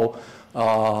the flow,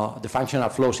 the functional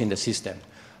flows in the system.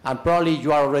 And probably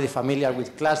you are already familiar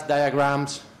with class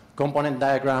diagrams, component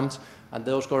diagrams, and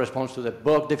those correspond to the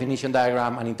block definition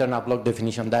diagram and internal block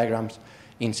definition diagrams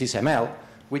in SysML,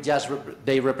 which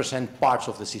they represent parts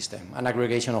of the system, an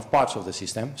aggregation of parts of the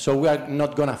system. So we are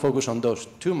not going to focus on those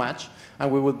too much, and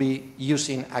we will be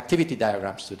using activity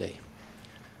diagrams today.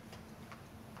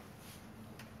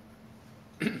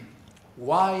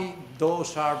 Why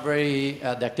those are the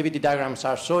activity diagrams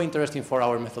are so interesting for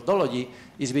our methodology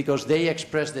is because they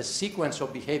express the sequence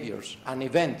of behaviors and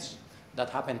events that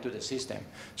happen to the system.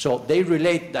 So they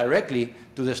relate directly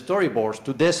to the storyboards,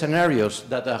 to the scenarios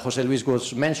that José Luis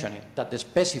was mentioning, that they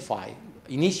specify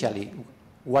initially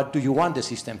what do you want the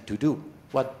system to do,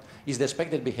 what is the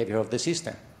expected behavior of the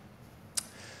system.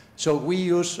 So we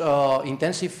use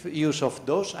intensive use of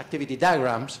those activity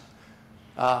diagrams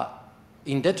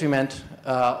in detriment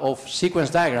of sequence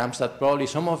diagrams that probably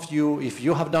some of you, if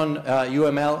you have done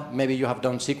UML, maybe you have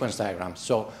done sequence diagrams.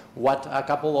 So what a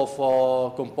couple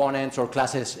of components or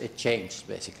classes change,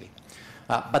 basically.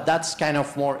 But that's kind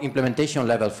of more implementation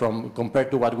level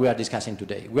compared to what we are discussing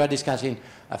today. We are discussing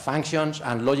functions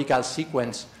and logical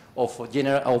sequence of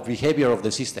behavior of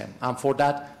the system. And for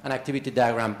that, an activity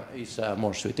diagram is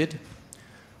more suited.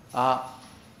 I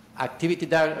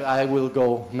will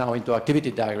go now into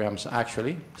activity diagrams,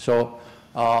 actually. So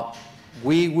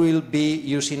we will be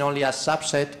using only a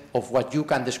subset of what you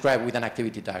can describe with an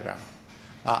activity diagram.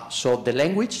 So the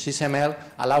language, SysML,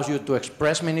 allows you to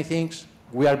express many things.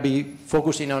 We will be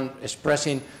focusing on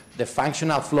expressing the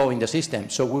functional flow in the system.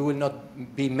 So we will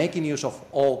not be making use of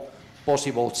all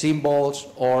possible symbols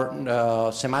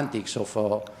or semantics of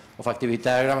activity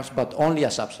diagrams, but only a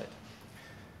subset.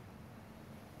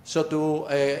 So to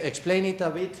explain it a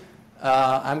bit,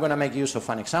 I'm going to make use of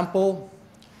an example.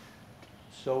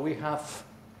 So we have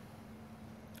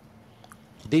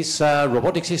this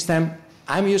robotic system.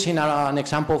 I'm using an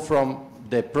example from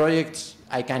the projects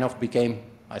I kind of became,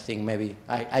 I think maybe,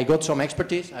 I got some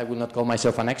expertise. I will not call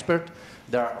myself an expert.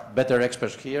 There are better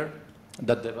experts here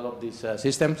that develop these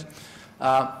systems.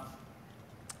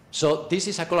 So this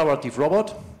is a collaborative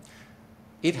robot.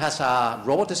 It has a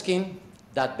robot skin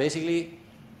that basically,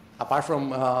 apart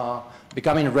from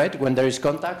becoming red when there is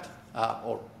contact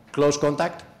or close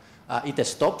contact, it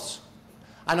stops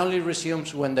and only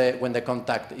resumes when the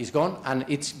contact is gone. And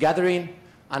it's gathering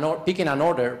picking an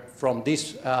order from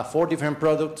these 4 different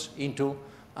products into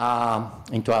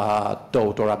a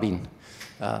tote or a bin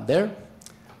there.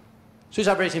 So it's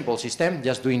a very simple system,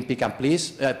 just doing pick and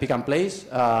place,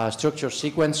 structured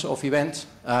sequence of events.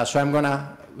 So I'm going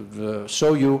to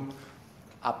show you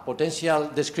a potential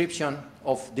description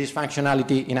of this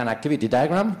functionality in an activity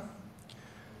diagram.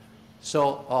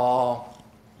 So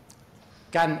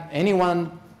can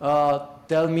anyone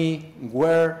tell me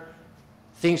where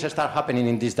things start happening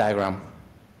in this diagram?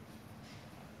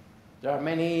 There are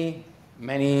many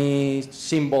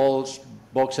symbols,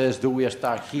 boxes. Do we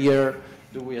start here?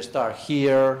 Do we start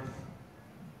here?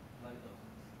 Black dot.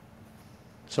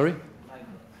 Sorry? Black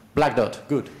dot. Black dot,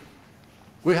 good.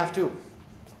 We have 2.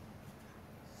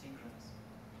 Synchronous.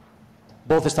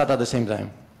 Both start at the same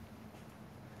time.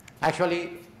 Actually,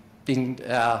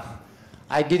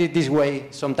 I did it this way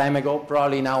some time ago.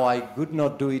 Probably now I would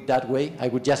not do it that way. I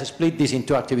would just split this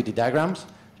into activity diagrams.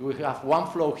 We have one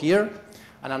flow here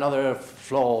and another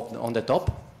flow on the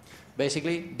top.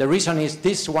 Basically, the reason is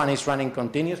this one is running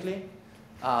continuously.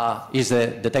 Is the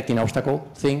detecting obstacle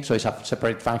thing, so it's a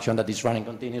separate function that is running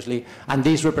continuously, and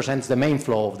this represents the main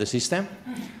flow of the system.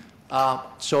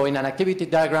 So in an activity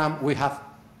diagram, we have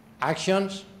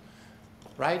actions,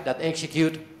 right, that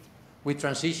execute with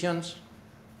transitions.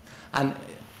 And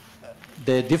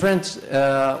the difference,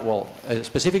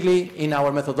 specifically in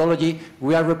our methodology,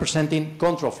 we are representing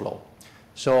control flow.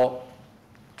 So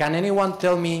can anyone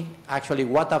tell me actually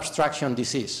what abstraction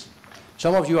this is?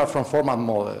 Some of you are from format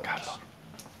models. Calos.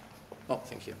 Oh,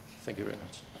 thank you. Thank you very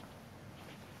much.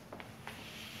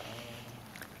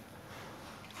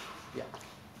 Yeah.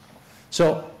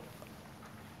 So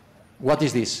what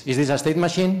is this? Is this a state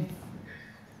machine?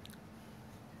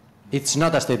 It's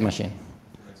not a state machine.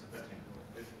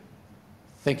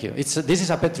 Thank you. This is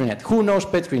a Petri net. Who knows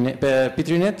Petri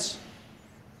nets?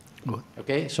 Good.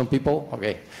 Okay, some people.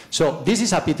 Okay. So this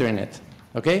is a Petri net.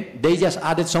 Okay, they just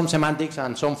added some semantics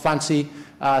and some fancy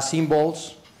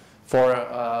symbols for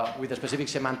with the specific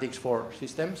semantics for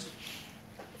systems.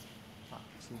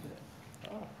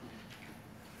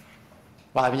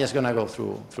 Well, I'm just gonna go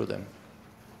through them.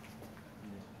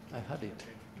 I had it.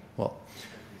 Well,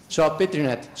 so a Petri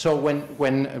net. So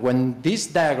when this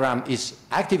diagram is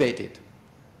activated,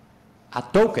 a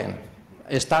token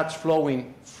starts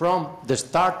flowing from the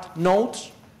start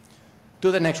nodes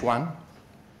to the next one,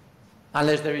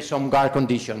 unless there is some guard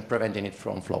condition preventing it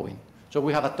from flowing. So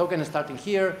we have a token starting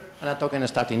here and a token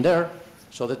starting there.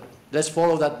 So let's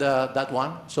follow that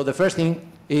one. So the first thing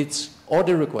is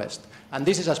order request. And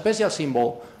this is a special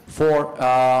symbol for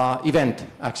event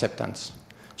acceptance.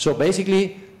 So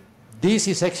basically, this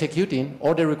is executing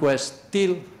order request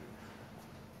till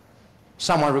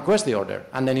someone requests the order,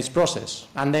 and then it's processed.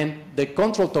 And then the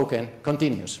control token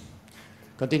continues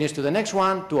to the next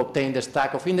one to obtain the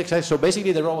stack of indexes. So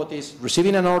basically, the robot is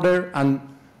receiving an order and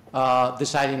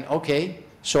deciding, okay,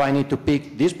 so I need to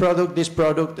pick this product,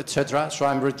 etc. So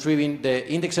I'm retrieving the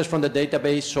indexes from the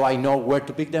database so I know where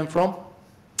to pick them from.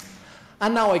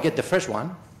 And now I get the first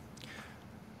one,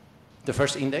 the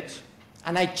first index,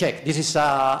 and I check. This is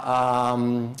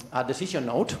a decision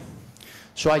node.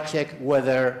 So I check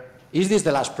whether, is this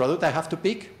the last product I have to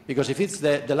pick? Because if it's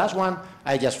the last one,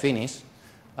 I just finish.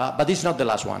 But it's not the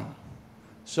last one.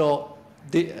 So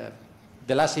the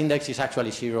last index is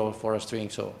actually 0 for a string,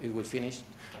 so it will finish.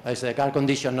 It's a guard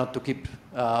condition not to keep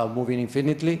moving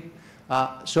infinitely.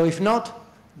 So if not,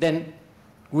 then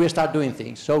we start doing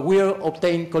things. So we'll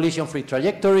obtain collision-free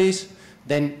trajectories,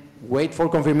 then wait for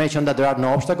confirmation that there are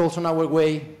no obstacles on our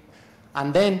way,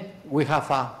 and then we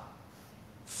have a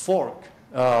fork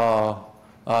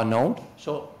node.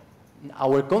 So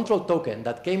our control token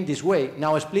that came this way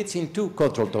now splits in two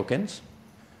control tokens.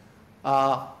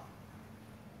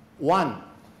 One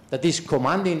that is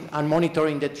commanding and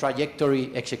monitoring the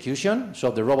trajectory execution,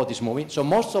 so the robot is moving. So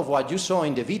most of what you saw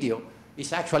in the video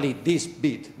is actually this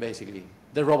bit, basically.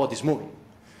 The robot is moving.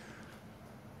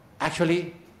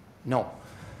 Actually, no.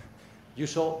 You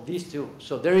saw these two.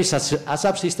 So there is a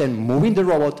subsystem moving the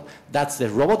robot. That's the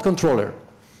robot controller.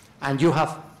 And you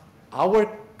have our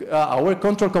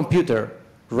control computer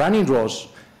running ROS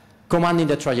commanding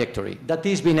the trajectory. That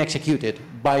is being executed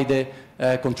by the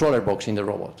controller box in the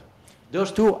robot.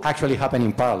 Those two actually happen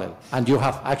in parallel. And you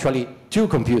have actually two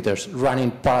computers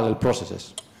running parallel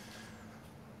processes.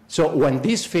 So when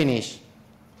this finish,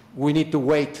 we need to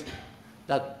wait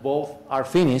that both are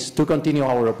finished to continue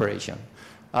our operation.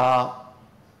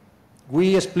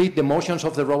 We split the motions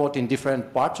of the robot in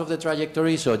different parts of the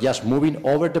trajectory, so just moving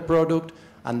over the product,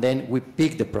 and then we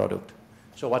pick the product.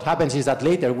 So what happens is that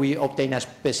later we obtain a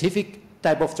specific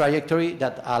type of trajectory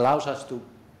that allows us to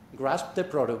grasp the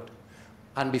product,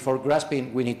 and before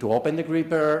grasping, we need to open the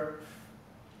gripper.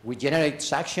 We generate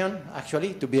suction,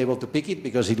 actually, to be able to pick it,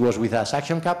 because it was with a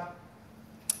suction cap.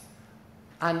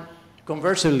 And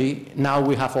conversely, now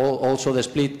we have also the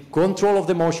split control of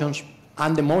the motions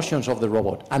and the motions of the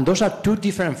robot. And those are two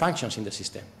different functions in the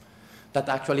system that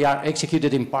actually are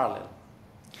executed in parallel.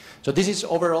 So this is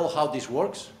overall how this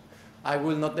works. I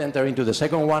will not enter into the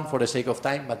second one for the sake of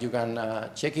time, but you can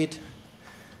check it.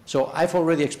 So I've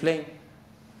already explained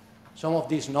some of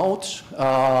these nodes.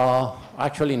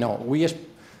 Actually, no. We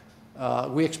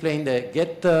explained the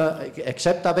get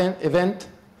accept event,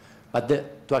 but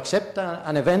to accept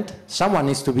an event, someone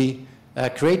needs to be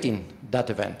creating that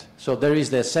event. So there is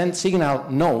the send signal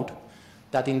node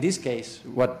that in this case,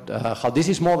 how this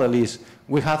is modeled is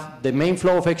we have the main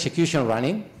flow of execution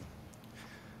running,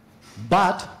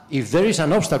 but if there is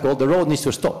an obstacle, the robot needs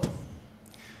to stop.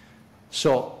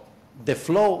 So the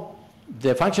flow,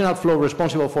 the functional flow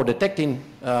responsible for detecting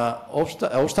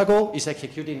obstacle is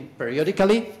executing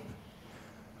periodically,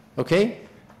 okay?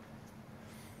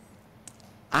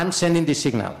 And sending this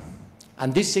signal.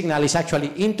 And this signal is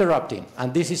actually interrupting.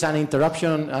 And this is an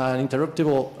interruption,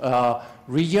 interruptible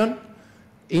region,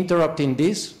 interrupting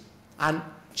this, and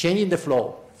changing the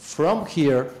flow from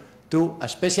here to a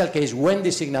special case when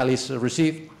the signal is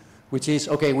received, which is,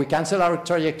 okay, we cancel our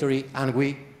trajectory and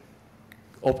we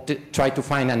try to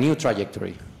find a new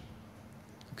trajectory.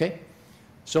 Okay?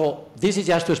 So this is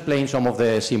just to explain some of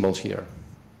the symbols here.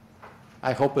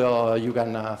 I hope you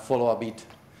can follow a bit.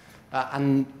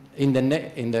 And in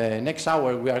the next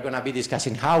hour, we are going to be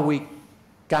discussing how we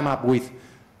come up with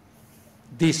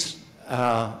these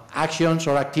actions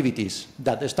or activities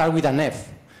that start with an F.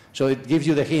 So it gives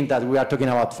you the hint that we are talking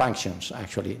about functions,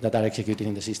 actually, that are executed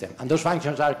in the system. And those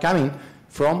functions are coming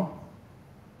from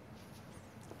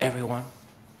everyone.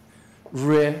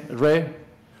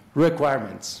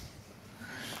 Requirements.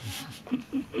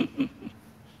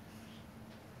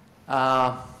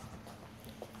 There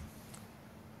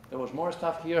was more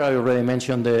stuff here. I already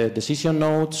mentioned the decision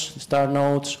nodes, start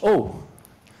nodes. Oh,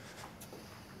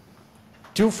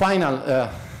 two final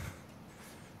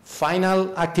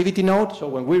activity nodes. So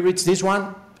when we reach this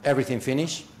one, everything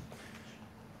finished.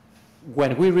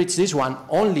 When we reach this one,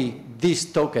 only these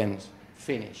tokens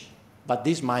finish, but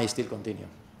this might still continue.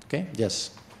 Okay,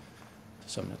 yes,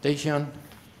 some notation.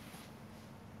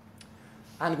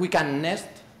 And we can nest,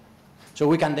 so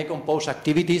we can decompose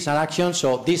activities and actions.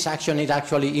 So this action is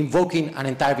actually invoking an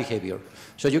entire behavior.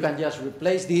 So you can just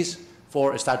replace this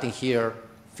for starting here,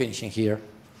 finishing here.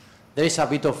 There is a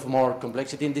bit of more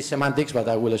complexity in these semantics, but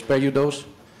I will spare you those.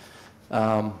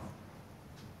 And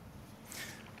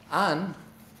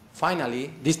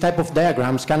finally, this type of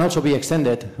diagrams can also be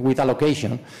extended with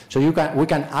allocation. So we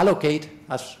can allocate,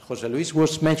 as José Luis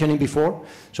was mentioning before.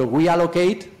 So we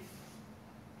allocate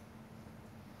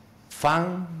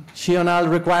functional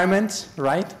requirements,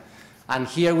 right? And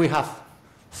here we have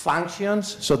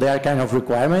functions, so they are kind of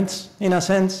requirements in a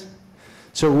sense.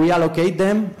 So we allocate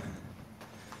them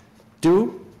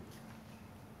to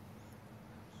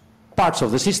parts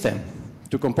of the system,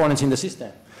 to components in the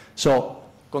system. So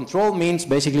control means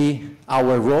basically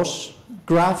our ROS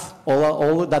graph,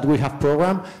 all that we have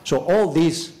programmed. So all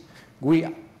these,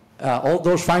 all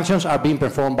those functions are being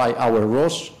performed by our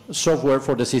ROS software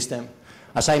for the system.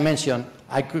 As I mentioned,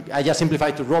 I just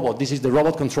simplified to robot. This is the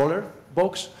robot controller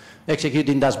box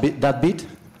executing that bit.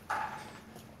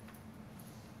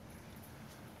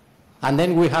 And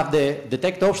then we have the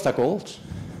detect obstacles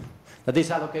that is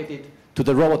allocated to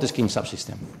the robot scheme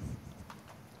subsystem.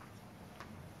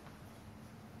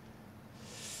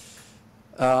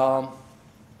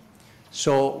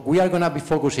 So we are going to be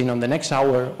focusing on the next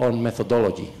hour on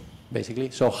methodology,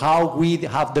 basically. So how we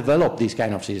have developed this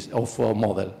kind of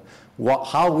model,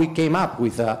 how we came up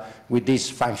with this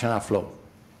functional flow.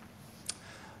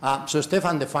 So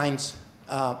Stefan defines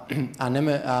an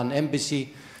MBSE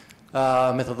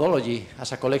methodology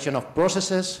as a collection of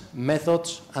processes,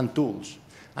 methods, and tools.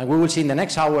 And we will see in the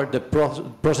next hour the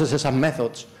processes and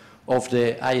methods of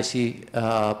the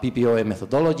ISE&PPOOA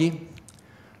methodology,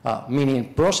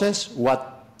 meaning process,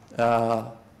 what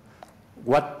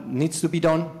needs to be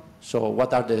done, so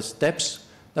what are the steps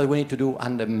that we need to do,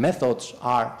 and the methods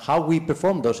are how we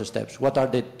perform those steps, what are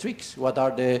the tricks, what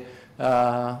are the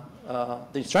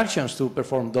instructions to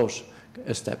perform those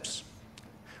steps.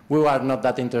 We are not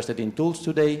that interested in tools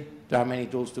today. There are many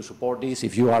tools to support this.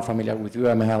 If you are familiar with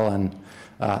UML and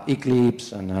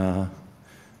Eclipse and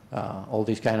all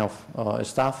this kind of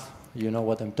stuff, you know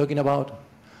what I'm talking about.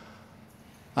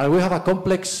 And we have a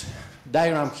complex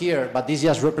diagram here, but this is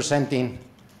just representing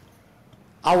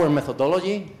our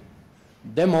methodology,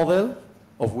 the model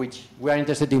of which we are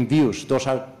interested in views. Those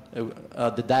are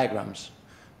the diagrams,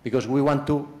 because we want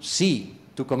to see,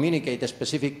 to communicate the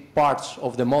specific parts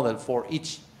of the model for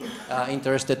each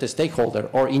interested stakeholder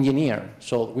or engineer.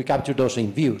 So we capture those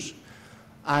in views.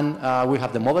 And we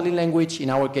have the modeling language.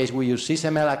 In our case, we use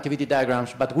SysML activity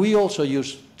diagrams, but we also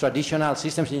use traditional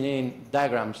systems engineering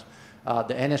diagrams.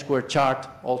 The N-squared chart,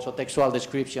 also textual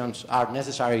descriptions are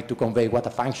necessary to convey what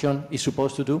a function is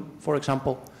supposed to do, for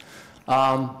example.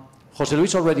 José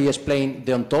Luis already explained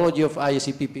the ontology of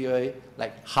ISE&PPOOA,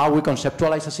 like how we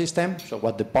conceptualize a system, so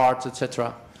what the parts,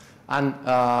 etc. And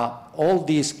all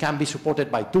these can be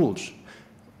supported by tools.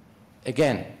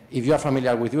 Again, if you are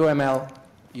familiar with UML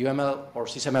or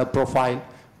SysML profile,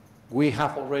 we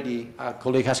have already, a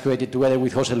colleague has created together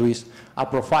with José Luis, a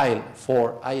profile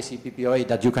for ISE&PPOOA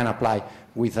that you can apply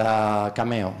with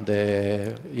Cameo.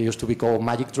 It used to be called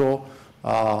Magic Draw,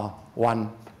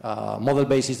 one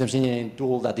model-based systems engineering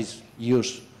tool that is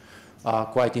used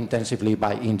quite intensively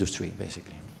by industry,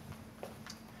 basically.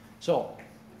 So,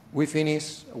 we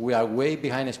finished. We are way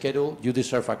behind schedule. You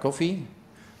deserve a coffee.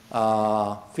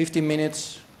 15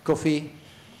 minutes coffee.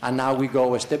 And now we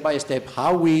go step by step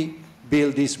how we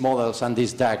build these models and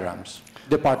these diagrams,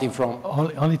 departing from?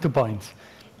 Only 2 points.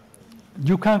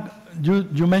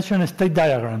 You mentioned state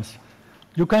diagrams.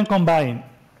 You can combine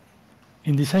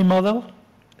in the same model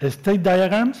state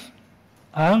diagrams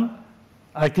and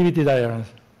activity diagrams.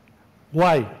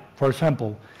 Why? For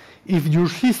example, if your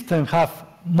system have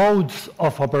modes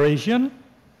of operation,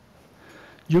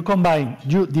 you combine,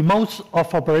 the modes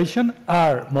of operation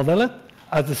are modeled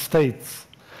as the states.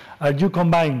 And you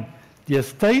combine the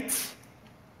states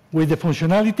with the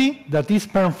functionality that is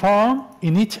performed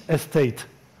in each state.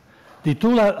 The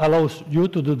tool allows you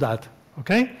to do that,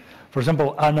 okay? For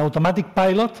example, an automatic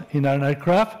pilot in an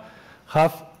aircraft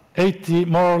have 80,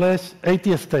 more or less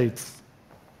 80 states.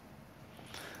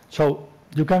 So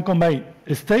you can combine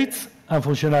states and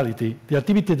functionality. The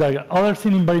activity diagram, other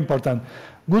thing very important,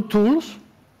 good tools,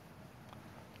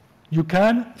 you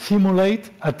can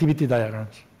simulate activity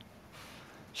diagrams.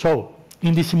 So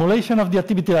in the simulation of the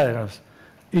activity diagrams,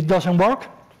 it doesn't work,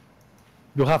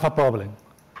 you have a problem.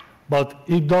 But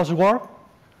it does work,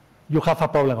 you have a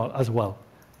problem as well.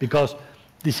 Because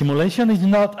the simulation is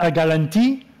not a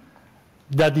guarantee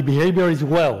that the behavior is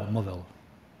well modeled.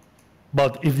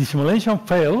 But if the simulation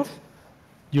fails,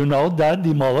 you know that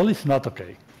the model is not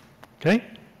okay. Okay?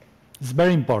 It's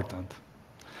very important.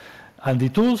 And the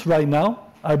tools right now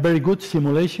are very good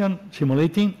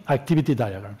simulating activity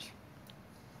diagrams.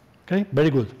 Okay? Very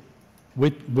good.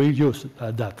 We use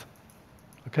that.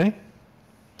 Okay?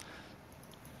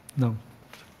 No.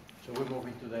 So we move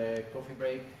into the coffee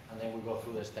break, and then we go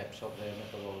through the steps of the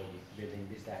methodology, building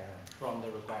this diagram from the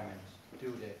requirements to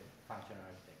the functional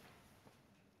architecture.